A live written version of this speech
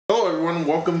Hello everyone,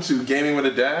 welcome to Gaming with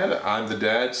a Dad. I'm the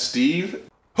dad, Steve.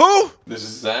 Who? This is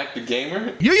Zach, the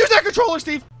gamer. You use that controller,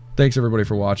 Steve! Thanks everybody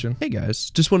for watching. Hey guys,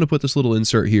 just wanted to put this little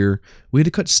insert here. We had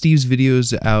to cut Steve's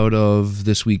videos out of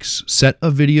this week's set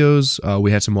of videos. We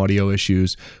had some audio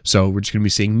issues, so we're just going to be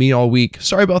seeing me all week.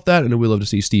 Sorry about that. I know we'd love to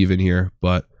see Steve in here,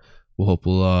 but we'll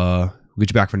get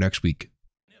you back for next week.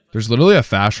 There's literally a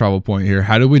fast travel point here.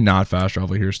 How did we not fast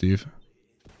travel here, Steve?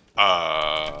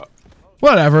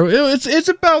 Whatever. It's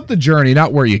about the journey,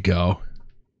 not where you go.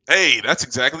 Hey, that's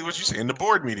exactly what you say in the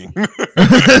board meeting.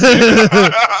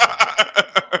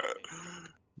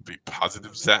 Be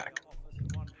positive, Zach.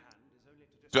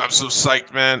 Dude, I'm so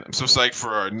psyched, man. I'm so psyched for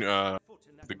our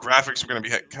the graphics we're gonna be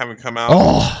having come out.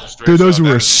 Oh, dude, those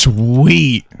were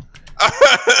sweet.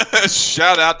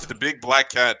 Shout out to the big black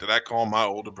cat that I call my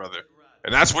older brother,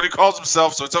 and that's what he calls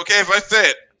himself. So it's okay if I say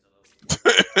it.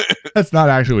 That's not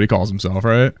actually what he calls himself,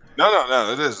 right?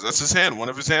 No, it is. That's his hand. One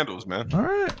of his handles, man. All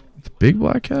right, the big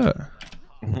black cat.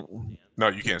 No,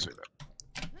 you can't say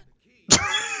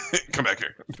that. Come back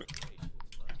here.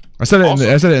 I said it.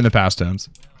 I said it in the past tense.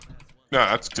 No,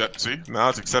 that's see. Now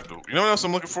it's acceptable. You know what else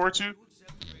I'm looking forward to?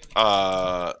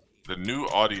 The new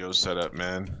audio setup,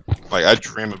 man. Like I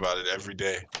dream about it every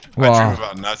day. Wow. I dream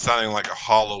about not sounding like a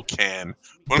hollow can.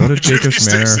 Go to Jacob's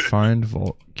Manor, find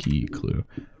vault key clue.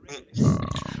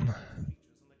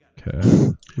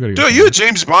 Okay. Dude, are you a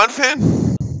James Bond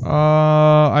fan?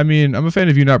 I mean, I'm a fan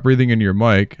of you not breathing into your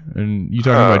mic, and you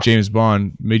talking about James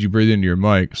Bond made you breathe into your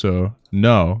mic, so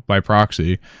no, by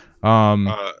proxy.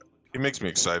 It makes me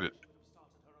excited.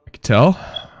 I can tell.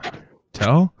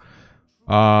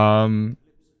 I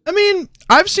mean,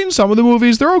 I've seen some of the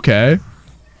movies. They're okay.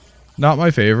 Not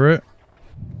my favorite.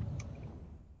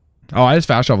 Oh, I just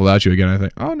fast traveled at you again, I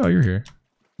think. Oh, no, you're here.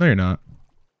 No, you're not.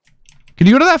 Can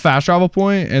you go to that fast travel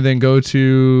point and then go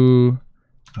to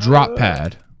drop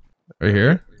pad? Right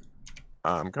here?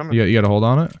 I'm coming. You got to hold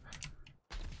on it?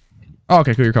 Oh,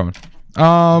 okay, cool, you're coming.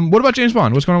 What about James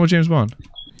Bond? What's going on with James Bond?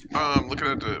 Looking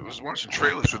at I was watching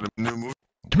trailers for the new movie.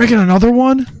 They're making another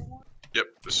one? Yep,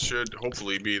 this should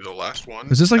hopefully be the last one.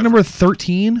 Is this like number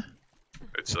 13?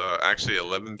 It's actually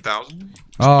 11,000.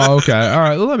 Oh, okay. All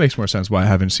right. Well, that makes more sense why I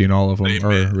haven't seen all of them,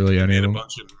 or really any of them. They made a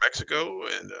bunch in Mexico,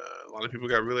 and a lot of people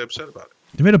got really upset about it.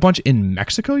 They made a bunch in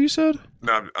Mexico, you said?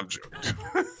 No, I'm joking.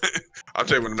 I'll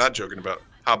tell you what I'm not joking about.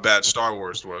 How bad Star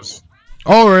Wars was.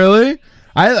 Oh, really?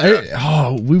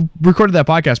 We recorded that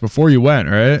podcast before you went,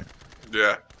 right?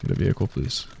 Yeah. Get a vehicle,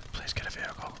 please. Please get a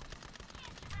vehicle.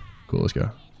 Cool, let's go.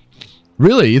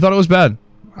 Really? You thought it was bad?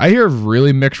 I hear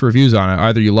really mixed reviews on it.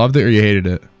 Either you loved it or you hated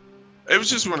it. It was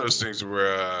just one of those things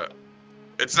where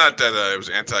it's not that it was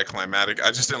anticlimactic.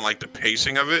 I just didn't like the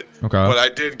pacing of it. Okay. But I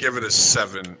did give it a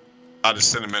 7 out of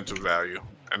sentimental value,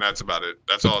 and that's about it.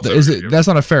 That's all. That's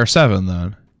not a fair 7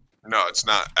 then? No, it's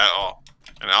not at all.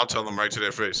 And I'll tell them right to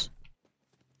their face.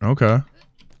 Okay.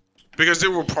 Because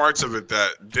there were parts of it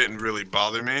that didn't really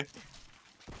bother me.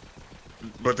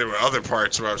 But there were other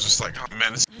parts where I was just like, oh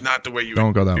man, it's not the way you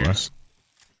Don't go that way.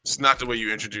 It's not the way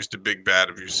you introduce the big bad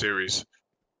of your series.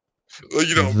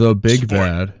 You know, the big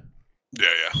bad.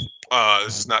 Yeah.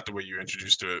 This is not the way you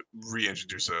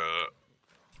reintroduce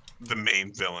the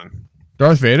main villain.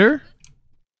 Darth Vader?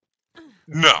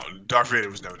 No, Darth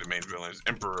Vader was never the main villain. It's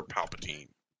Emperor Palpatine.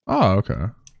 Oh, okay. All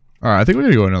right, I think we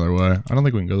need to go another way. I don't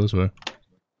think we can go this way.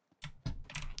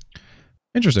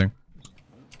 Interesting.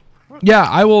 Yeah,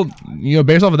 I will,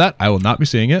 based off of that, I will not be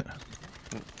seeing it.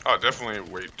 I'll definitely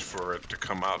wait for it to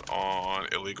come out on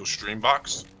Illegal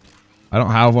Streambox. I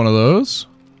don't have one of those.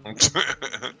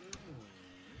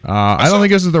 I don't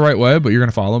think this is the right way, but you're going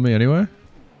to follow me anyway.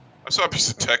 I saw a piece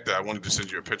of tech that I wanted to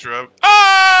send you a picture of.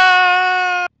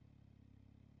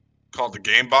 Called the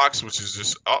Game Box, which is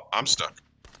just... Oh, I'm stuck.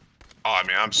 Oh, I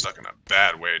mean, I'm stuck in a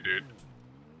bad way, dude.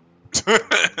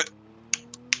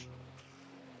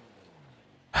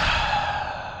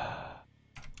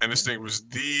 And this thing was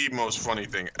the most funny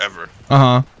thing ever.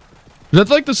 Uh-huh. Is that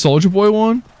like the Soldier Boy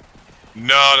one?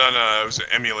 No. It was an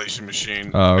emulation machine.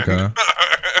 Oh, okay.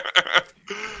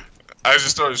 I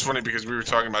just thought it was funny because we were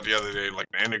talking about the other day, like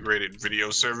an integrated video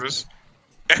service.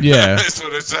 Yeah. So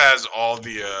this has all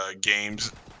the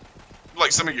games,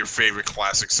 like some of your favorite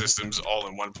classic systems all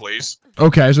in one place.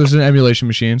 Okay, so it's an emulation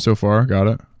machine so far. Got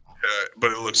it.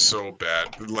 But it looks so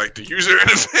bad. Like the user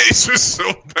interface was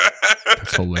so bad.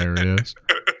 That's hilarious.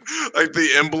 Like the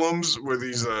emblems were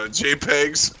these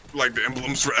JPEGs, like the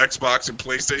emblems for Xbox and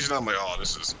PlayStation. I'm like, oh,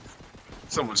 this is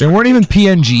someone's. They weren't even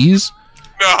PNGs.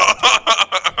 No.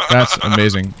 That's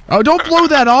amazing. Oh, don't blow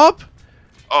that up.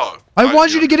 Oh. I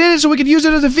want you to get in it so we can use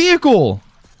it as a vehicle.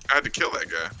 I had to kill that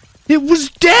guy. It was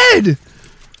dead.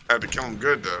 Had to kill him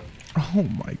good though. Oh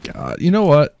my god. You know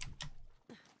what?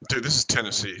 Dude, this is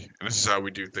Tennessee, and this is how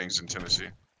we do things in Tennessee.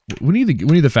 We need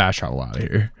the fast travel out of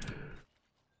here.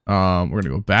 We're gonna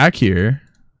go back here.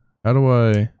 How do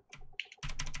I?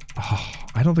 Oh,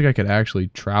 I don't think I could actually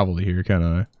travel to here, can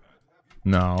I?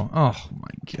 No. Oh my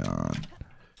god.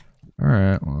 All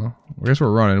right. Well, I guess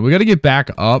we're running. We got to get back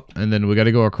up, and then we got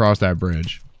to go across that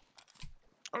bridge.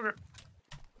 Okay.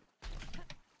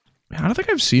 I don't think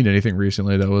I've seen anything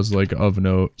recently that was like of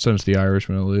note since The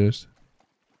Irishman, at least.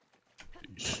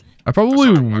 I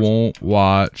probably won't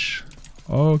watch.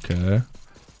 Okay.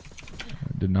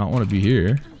 I did not want to be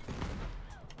here.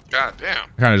 God damn.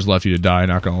 I kind of just left you to die,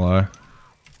 not gonna lie.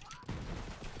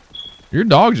 Your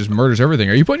dog just murders everything.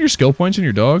 Are you putting your skill points in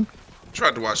your dog?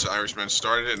 Tried to watch The Irishman,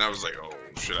 started it, and I was like, oh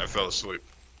shit, I fell asleep.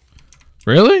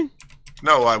 Really?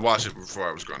 No, I watched it before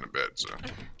I was going to bed, so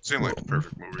it seemed like the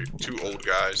perfect movie. Two old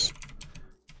guys.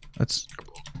 That's...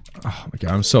 Oh my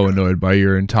god, I'm so annoyed by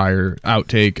your entire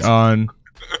outtake on...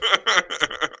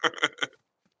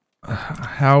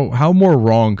 How more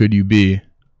wrong could you be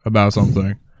about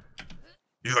something?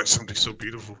 You like something so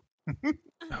beautiful.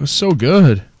 That was so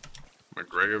good.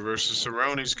 McGregor versus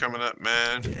Cerrone's coming up,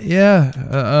 man.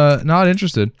 Yeah, not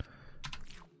interested.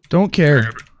 Don't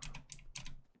care.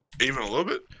 Even a little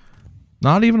bit?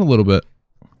 Not even a little bit.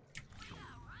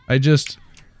 I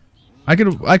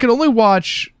could only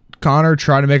watch Conor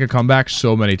try to make a comeback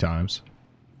so many times.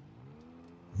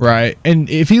 Right? And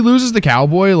if he loses the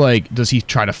Cowboy, like, does he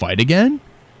try to fight again?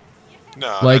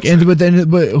 No. Like,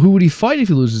 but who would he fight if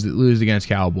he loses against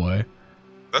Cowboy?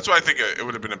 That's why I think it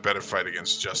would have been a better fight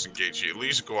against Justin Gaethje. At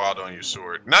least go out on your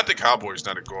sword. Not the Cowboy's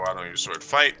not a go out on your sword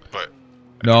fight, but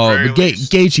no, but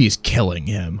Gaethje is killing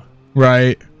him,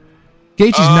 right?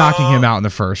 Gaethje's knocking him out in the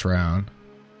first round.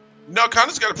 No,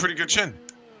 Conor's got a pretty good chin.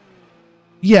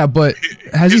 Yeah, but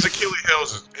his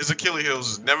Achilles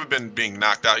heels has never been being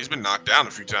knocked out. He's been knocked down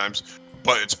a few times,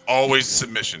 but it's always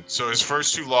submission. So his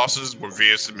first two losses were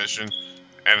via submission,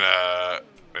 and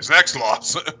his next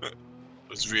loss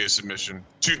was via submission.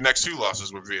 Next two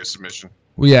losses were via submission.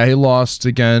 Well, yeah, he lost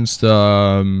against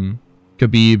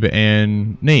Khabib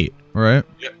and Nate, right?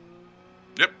 Yep.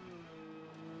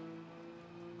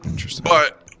 Interesting.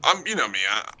 But you know me,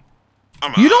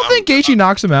 you don't think Gaethje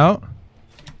knocks him out?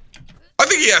 I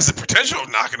think he has the potential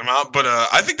of knocking him out, but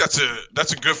I think that's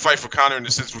a good fight for Conor in the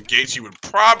sense where Gaethje would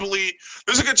probably.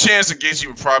 There's a good chance that Gaethje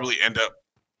would probably end up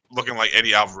looking like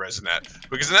Eddie Alvarez in that,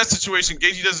 because in that situation,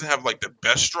 Gaethje doesn't have like the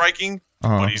best striking,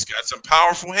 but he's got some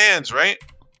powerful hands, right?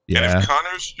 Yeah. And if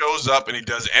Conor shows up and he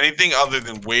does anything other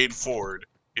than wade forward,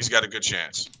 he's got a good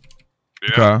chance. You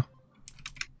know? Okay.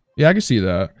 Yeah, I can see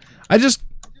that. I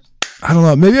don't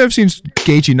know. Maybe I've seen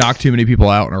Gaethje knock too many people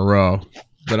out in a row.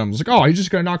 But I'm just like, oh, he's just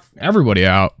gonna knock everybody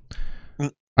out. I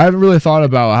haven't really thought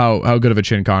about how good of a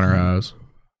chin Conor has.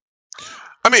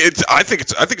 I mean, I think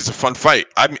it's a fun fight.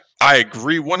 I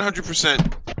agree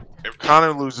 100%. If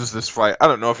Conor loses this fight, I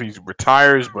don't know if he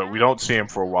retires, but we don't see him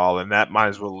for a while, and that might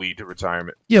as well lead to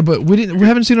retirement. Yeah, but we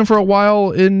haven't seen him for a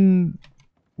while in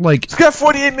like. He's got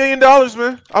 $48 million,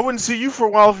 man. I wouldn't see you for a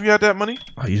while if you had that money.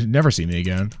 Oh, you'd never see me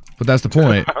again. But that's the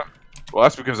point. Well,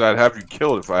 that's because I'd have you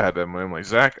killed if I had that money. I'm like,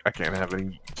 Zach, I can't have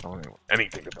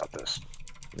anything about this.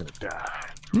 You're gonna die.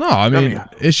 No, I mean,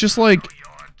 it's just like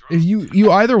if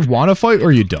you either want to fight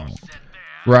or you don't,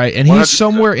 right? And he's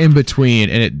somewhere in between,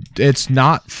 and it's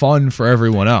not fun for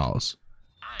everyone else,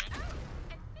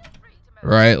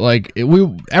 right? Like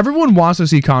everyone wants to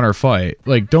see Conor fight.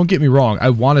 Like, don't get me wrong,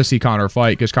 I want to see Conor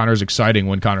fight because Conor's exciting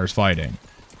when Conor's fighting,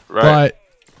 right? But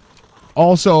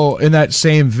also in that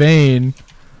same vein.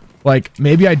 Like,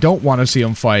 maybe I don't want to see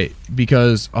him fight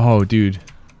because, oh, dude,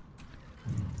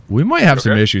 we might have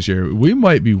some issues here. We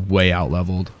might be way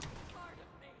out-leveled.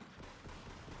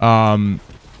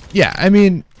 Yeah, I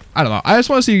mean, I don't know. I just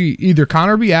want to see either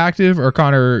Conor be active or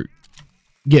Conor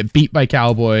get beat by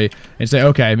Cowboy and say,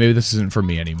 okay, maybe this isn't for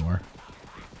me anymore.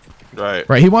 Right.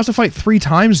 Right, he wants to fight 3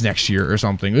 times next year or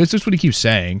something. It's just what he keeps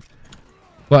saying.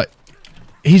 But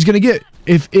he's going to get,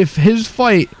 if his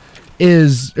fight...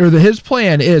 his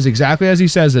plan is exactly as he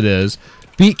says it is,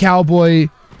 beat Cowboy,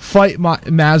 fight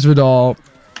Masvidal,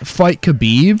 fight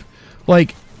Khabib,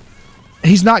 like,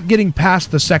 he's not getting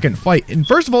past the second fight. And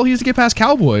first of all, he has to get past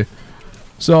Cowboy.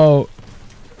 So,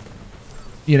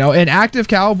 you know, an active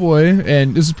Cowboy,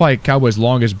 and this is probably Cowboy's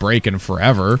longest break in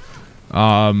forever,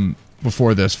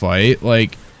 before this fight,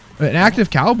 like, an active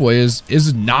Cowboy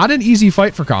is not an easy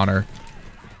fight for Conor.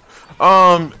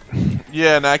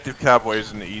 Yeah, an active Cowboy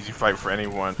isn't an easy fight for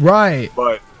anyone. Right.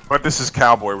 But this is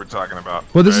Cowboy we're talking about.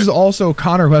 Well, this is also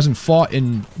Conor who hasn't fought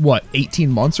in, what, 18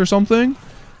 months or something?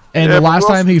 And Yeah, the but last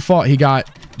we're time he fought, he got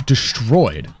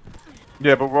destroyed.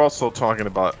 Yeah, but we're also talking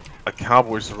about a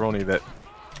Cowboy Cerrone that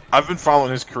I've been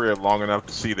following his career long enough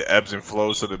to see the ebbs and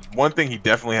flows. So the one thing he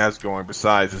definitely has going,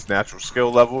 besides his natural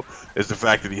skill level, is the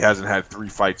fact that he hasn't had 3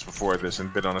 fights before this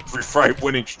and been on a 3-fight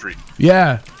winning streak.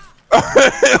 Yeah,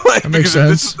 Like, that makes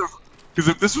because sense. Because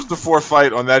if this was the 4th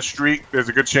fight on that streak, there's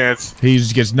a good chance. He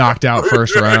just gets knocked out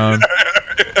first round.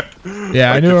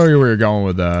 Yeah, I knew where you were going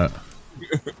with that.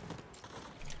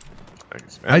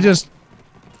 Thanks, man. I just,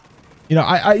 you know,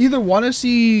 I either want to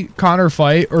see Conor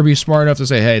fight or be smart enough to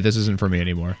say, hey, this isn't for me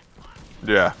anymore.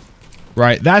 Yeah.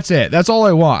 Right? That's it. That's all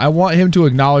I want. I want him to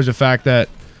acknowledge the fact that,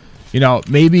 you know,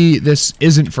 maybe this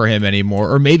isn't for him anymore,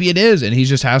 or maybe it is, and he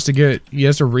just has to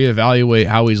reevaluate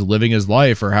how he's living his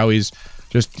life or how he's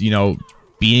just, you know,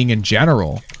 being in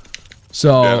general.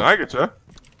 So, Yeah, I get you.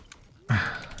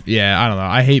 yeah, I don't know.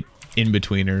 I hate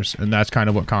in-betweeners, and that's kind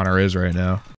of what Conor is right now.